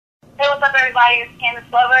Hey, what's up, everybody? It's Candice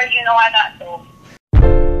Glover. You know I got soul.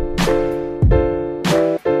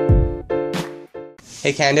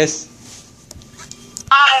 Hey, Candice.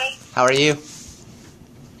 Hi. How are you?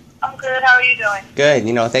 I'm good. How are you doing?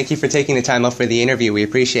 Good. Thank you for taking the time up for the interview. We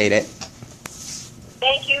appreciate it.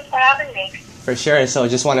 Thank you for having me. For sure. So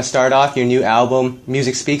just want to start off, your new album,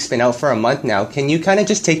 Music Speaks, been out for a month now. Can you kind of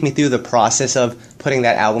just take me through the process of putting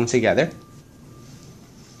that album together?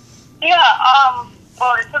 Yeah,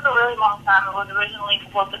 well, it took a really long time. It was originally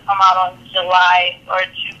supposed to come out on July or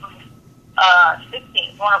June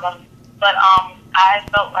 16th, one of them. But I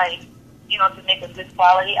felt like, to make a good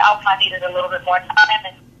quality album, I needed a little bit more time.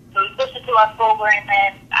 And so we pushed it to October, and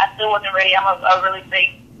then I still wasn't ready. I'm a really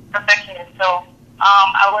big perfectionist. So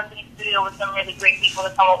I went to the studio with some really great people to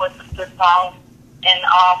come up with some good songs. And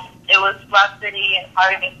it was Rock City and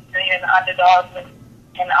Party Makes Junior and the Underdogs and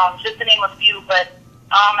just to name a few. But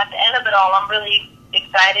at the end of it all, I'm really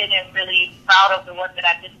excited and really proud of the work that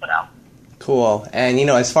I did put out. Cool. And,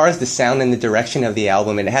 as far as the sound and the direction of the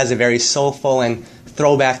album, it has a very soulful and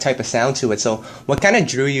throwback type of sound to it. So what kind of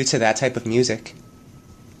drew you to that type of music?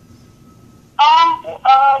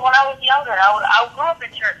 When I was younger, I grew up in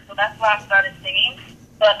church, so that's why I started singing.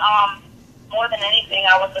 But more than anything,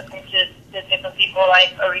 I was listening to different people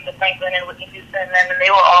like Aretha Franklin and Whitney Houston, and they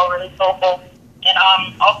were all really soulful.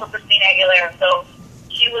 And also Christina Aguilera. So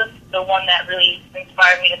she was the one that really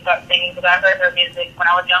inspired me to start singing, because I heard her music when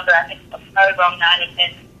I was younger. I think I was probably around 9 or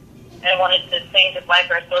 10, and wanted to sing just like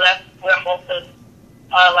her. So that's where most of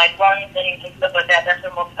like runs and stuff like that. That's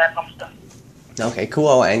where most of that comes from. Okay,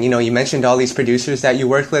 cool. And you mentioned all these producers that you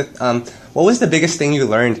worked with. What was the biggest thing you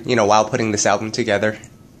learned, while putting this album together?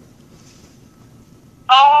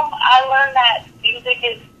 I learned that music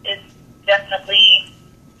is definitely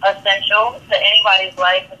essential to anybody's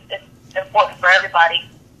life. It's important for everybody.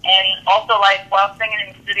 And also, like, while singing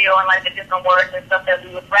in the studio and, like, the different words and stuff that we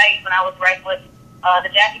would write, when I was writing with the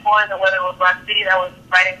Jackie Boys or whether it was Rock City that was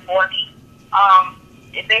writing for me,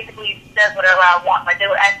 it basically says whatever I want. Like, they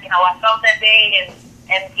would ask me how I felt that day,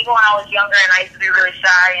 and even when I was younger and I used to be really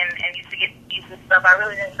shy and used to get used to stuff, I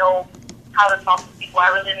really didn't know how to talk to people. I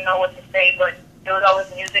really didn't know what to say, but there was always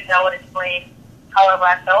music that would explain however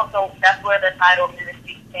I felt. So that's where the title Music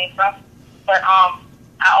Speaks came from. But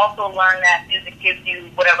I also learned that music gives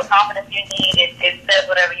you whatever confidence you need. It says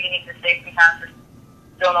whatever you need to say. Sometimes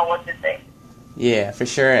you don't know what to say. Yeah, for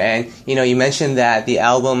sure. And, you mentioned that the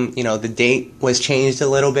album, the date was changed a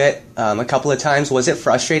little bit, a couple of times. Was it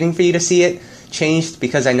frustrating for you to see it changed?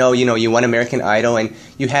 Because I know, you won American Idol and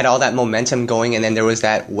you had all that momentum going, and then there was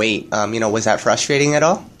that wait. Was that frustrating at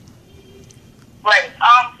all? Right.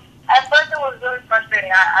 At first it was really frustrating.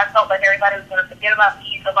 I felt like everybody was going to forget about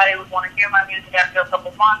me. Nobody would want to hear my music after a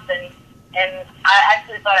couple months. And I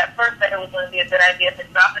actually thought at first that it was going to be a good idea to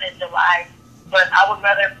drop it in July. But I would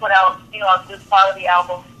rather put out, a good quality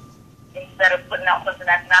album instead of putting out something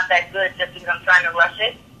that's not that good just because I'm trying to rush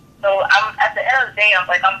it. So at the end of the day, I'm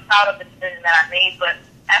proud of the decision that I made. But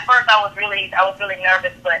at first I was really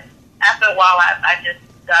nervous. But after a while, I just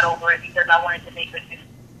got over it because I wanted to make good music.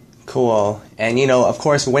 Cool. And, of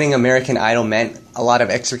course, winning American Idol meant a lot of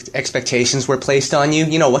expectations were placed on you.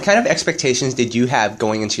 What kind of expectations did you have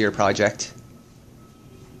going into your project?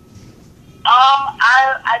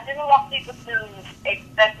 I didn't want people to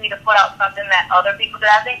expect me to put out something that other people did.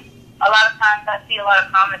 I think a lot of times I see a lot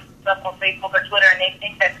of comments and stuff on Facebook or Twitter, and they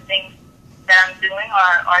think that the things that I'm doing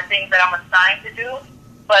are things that I'm assigned to do.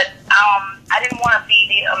 But I didn't want to be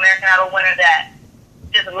the American Idol winner that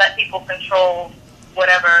just let people control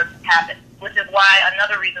whatever happens, which is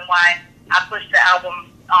another reason why I pushed the album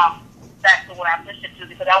back to what I pushed it to,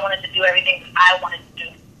 because I wanted to do everything I wanted to do.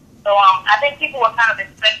 So I think people were kind of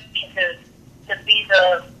expecting me to be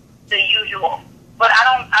the usual, but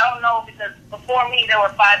I don't know, because before me there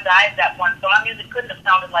were 5 guys that won, so my music couldn't have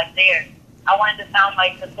sounded like theirs. I wanted to sound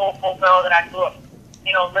like the soulful girl that I grew up,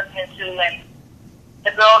 listening to, and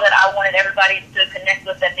the girl that I wanted everybody to connect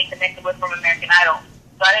with, that they connected with from American Idol.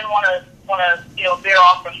 So I didn't want to veer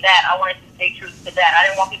off from that. I wanted to stay true to that. I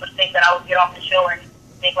didn't want people to think that I would get off the show and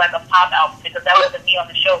make like a pop album, because that wasn't me on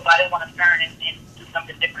the show. So I didn't want to turn and do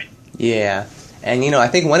something different. Yeah. And, I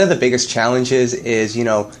think one of the biggest challenges is,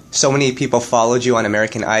 so many people followed you on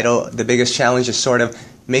American Idol. The biggest challenge is sort of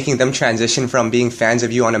making them transition from being fans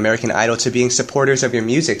of you on American Idol to being supporters of your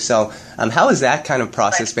music. So how has that kind of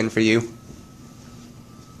process been for you?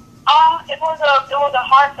 It was a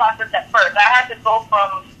hard process at first. I had to go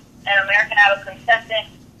from an American Idol contestant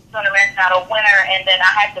to an American Idol winner, and then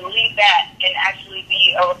I had to leave that and actually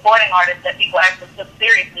be a recording artist that people actually took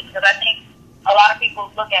seriously, because I think a lot of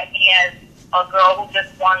people look at me as a girl who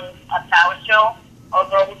just won a talent show, or a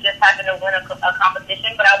girl who just happened to win a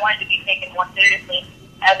competition, but I wanted to be taken more seriously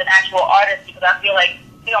as an actual artist because I feel like,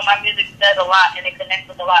 you know, my music says a lot and it connects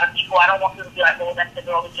with a lot of people. I don't want people to be like, oh, that's the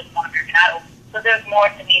girl who just won American Idol. So there's more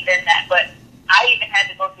to me than that. But I even had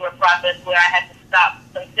to go through a process where I had to stop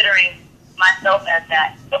considering myself as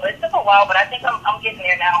that. So it took a while, but I think I'm getting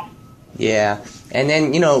there now. Yeah, and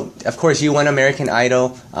then, you know, of course, you won American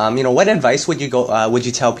Idol. You know, what advice would you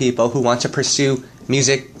tell people who want to pursue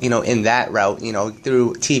music, you know, in that route, you know,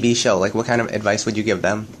 through TV show? Like, what kind of advice would you give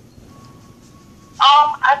them?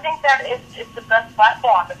 I think that it's the best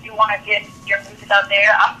platform if you want to get your music out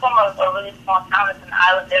there. I'm from a really small town. It's an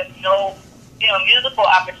island. There's no, you know, musical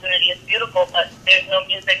opportunity. It's beautiful, but there's no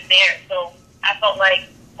music there. So I felt like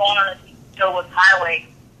going on a TV show was my way.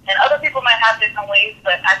 And other people might have different ways,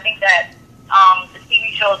 but I think that the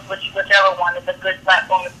TV shows, whichever one, is a good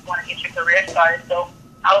platform if you want to get your career started. So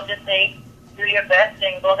I would just say do your best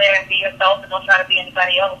and go there and be yourself and don't try to be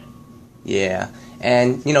anybody else. Yeah.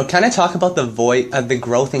 And, you know, kind of talk about the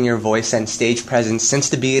growth in your voice and stage presence since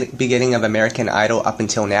the beginning of American Idol up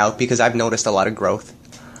until now, because I've noticed a lot of growth.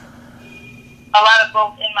 A lot of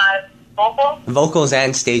growth in my vocals? Vocals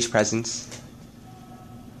and stage presence.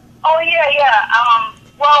 Oh, yeah.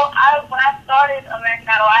 Well, when I started American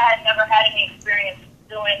Idol, I had never had any experience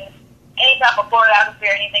doing any type of choreography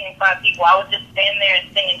or anything in front of people. I would just stand there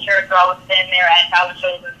and sing in church, or I would stand there at talent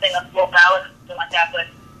shows and sing a slow ballad or something like that. But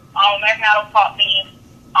American Idol taught me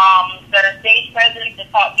better stage presence. It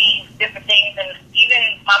taught me different things, and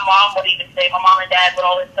even my mom would even say, my mom and dad would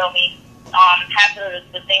always tell me half of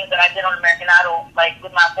the things that I did on American Idol, like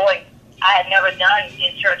with my voice, I had never done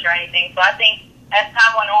in church or anything. So I think as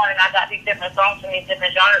time went on and I got these different songs from these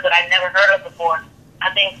different genres that I'd never heard of before,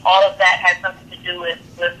 I think all of that has something to do with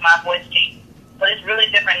my voice change. But it's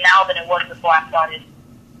really different now than it was before I started.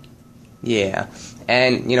 Yeah.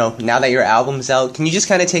 And, you know, now that your album's out, can you just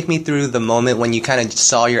kind of take me through the moment when you kind of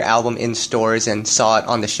saw your album in stores and saw it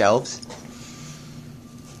on the shelves?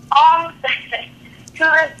 To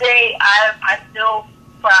this day, I still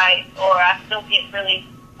cry, or I still get really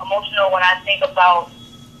emotional when I think about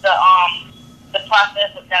the process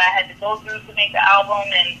that I had to go through to make the album,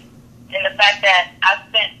 and the fact that I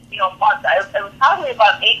spent, you know, months. It was probably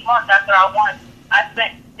about 8 months after I won. I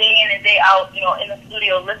spent day in and day out, you know, in the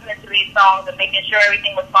studio listening to these songs and making sure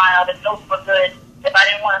everything was fine, all the notes were good, if I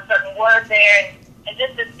didn't want a certain word there, and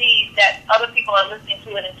just to see that other people are listening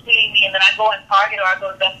to it and tweeting me, and then I go in Target or I go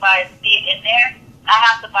to Best Buy and see it in there, I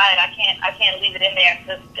have to buy it. I can't leave it in there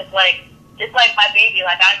because it's like my baby.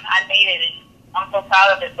 Like I made it and I'm so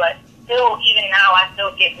proud of it, but still, even now, I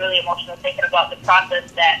still get really emotional thinking about the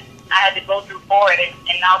process that I had to go through for it,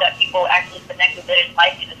 and now that people actually connect with it and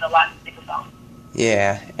like it is a lot to think about.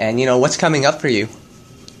 Yeah, and you know, what's coming up for you?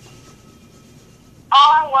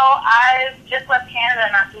 Well, I just left Canada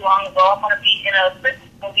not too long ago. I'm going to be in a Christmas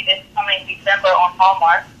movie this coming December on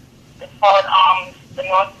Hallmark. It's called The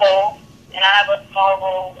North Pole, and I have a small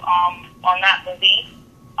role on that movie.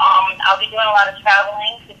 I'll be doing a lot of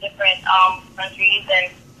traveling to different countries,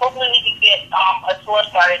 and hopefully we can get a tour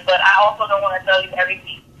started, but I also don't want to tell you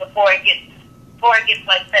everything before it gets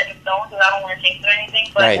like set in stone, because I don't want to jinx it or anything,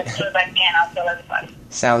 but right. As soon as I can, I'll tell everybody.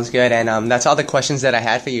 Sounds good, and that's all the questions that I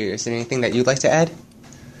had for you. Is there anything that you'd like to add?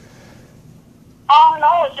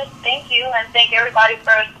 No, just thank you, and thank everybody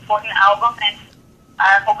for supporting the album, and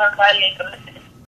I hope everybody enjoys it.